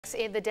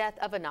In the death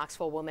of a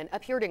Knoxville woman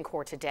appeared in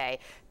court today.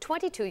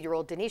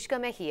 22-year-old Danishka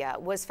Mejía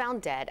was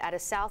found dead at a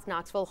South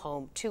Knoxville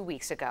home 2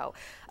 weeks ago.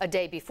 A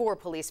day before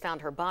police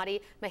found her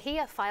body,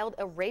 Mejía filed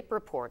a rape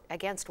report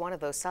against one of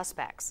those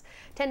suspects.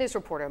 10 News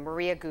reporter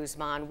Maria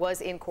Guzman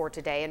was in court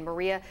today. And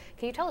Maria,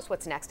 can you tell us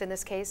what's next in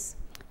this case?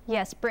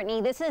 Yes,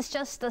 Brittany, this is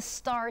just the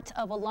start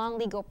of a long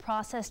legal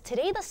process.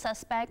 Today, the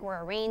suspects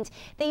were arraigned.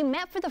 They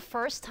met for the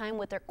first time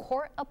with their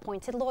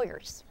court-appointed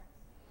lawyers.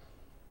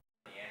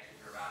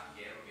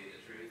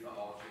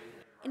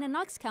 In a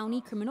Knox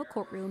County criminal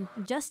courtroom,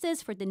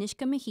 justice for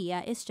Danishka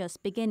Mejía is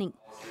just beginning.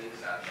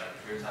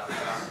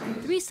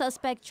 3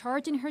 suspects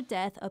charged in her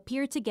death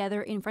appeared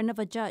together in front of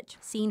a judge,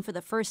 seen for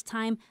the first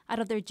time out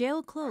of their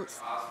jail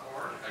clothes.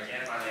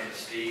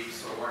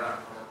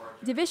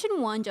 Division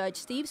I Judge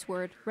Steve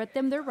Sword read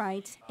them their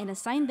rights and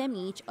assigned them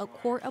each a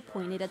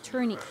court-appointed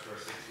attorney.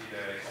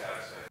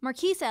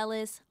 Marquise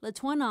Ellis,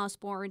 LaTuan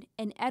Osborne,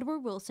 and Edward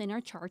Wilson are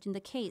charged in the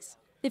case.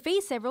 They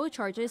face several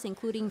charges,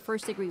 including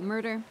first-degree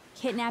murder,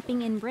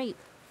 kidnapping, and rape.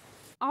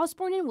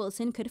 Osborne and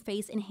Wilson could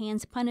face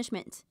enhanced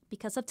punishment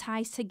because of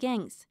ties to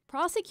gangs.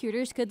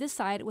 Prosecutors could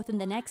decide within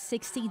the next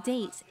 60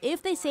 days.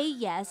 If they say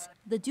yes,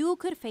 the duo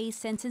could face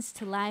sentence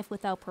to life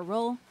without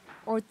parole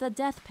or the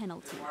death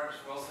penalty.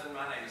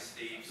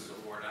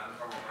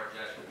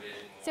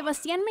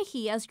 Sebastián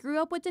Mejías grew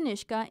up with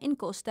Danishka in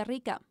Costa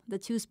Rica. The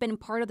two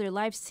spent part of their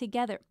lives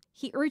together.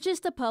 He urges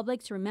the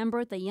public to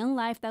remember the young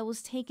life that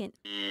was taken.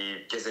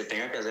 Que se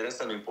tenga que hacer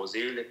hasta lo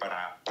imposible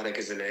para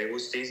que se le dé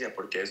justicia,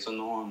 porque esto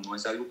no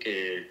es algo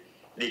que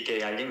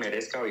alguien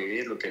merezca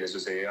vivir lo que le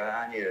sucedió a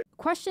Dani.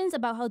 Questions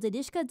about how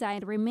Danishka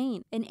died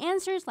remain, and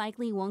answers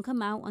likely won't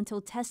come out until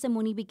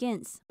testimony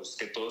begins.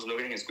 Que todos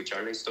logren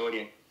escuchar la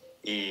historia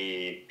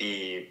y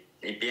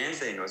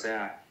piensen, o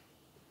sea,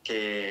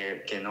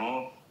 que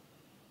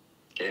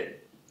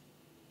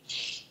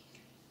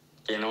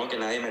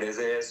nadie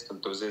merece esto.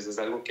 Entonces es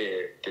algo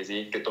que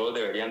sí, que todos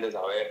deberían de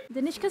saber.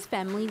 Danishka's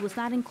family was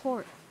not in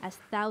court, as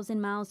 1,000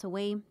 miles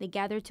away, they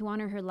gathered to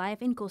honor her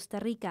life in Costa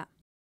Rica.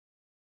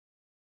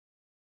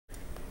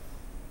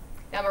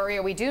 Now,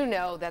 Maria, we do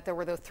know that there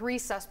were the 3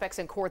 suspects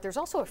in court. There's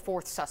also a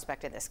 4th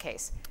suspect in this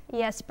case.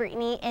 Yes,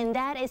 Brittany, and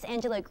that is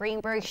Angela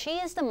Greenberg. She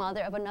is the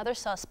mother of another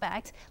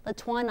suspect,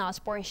 LaTuan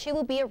Osborne. She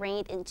will be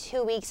arraigned in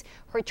 2 weeks.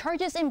 Her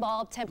charges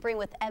involve tampering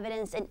with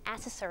evidence and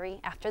accessory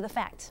after the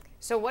fact.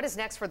 So what is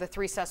next for the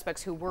 3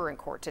 suspects who were in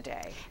court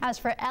today? As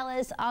for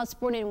Ellis,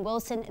 Osborne, and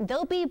Wilson,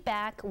 they'll be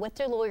back with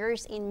their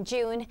lawyers in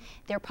June.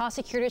 Their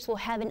prosecutors will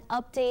have an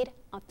update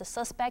if the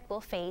suspect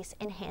will face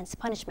enhanced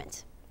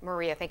punishment.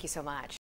 Maria, thank you so much.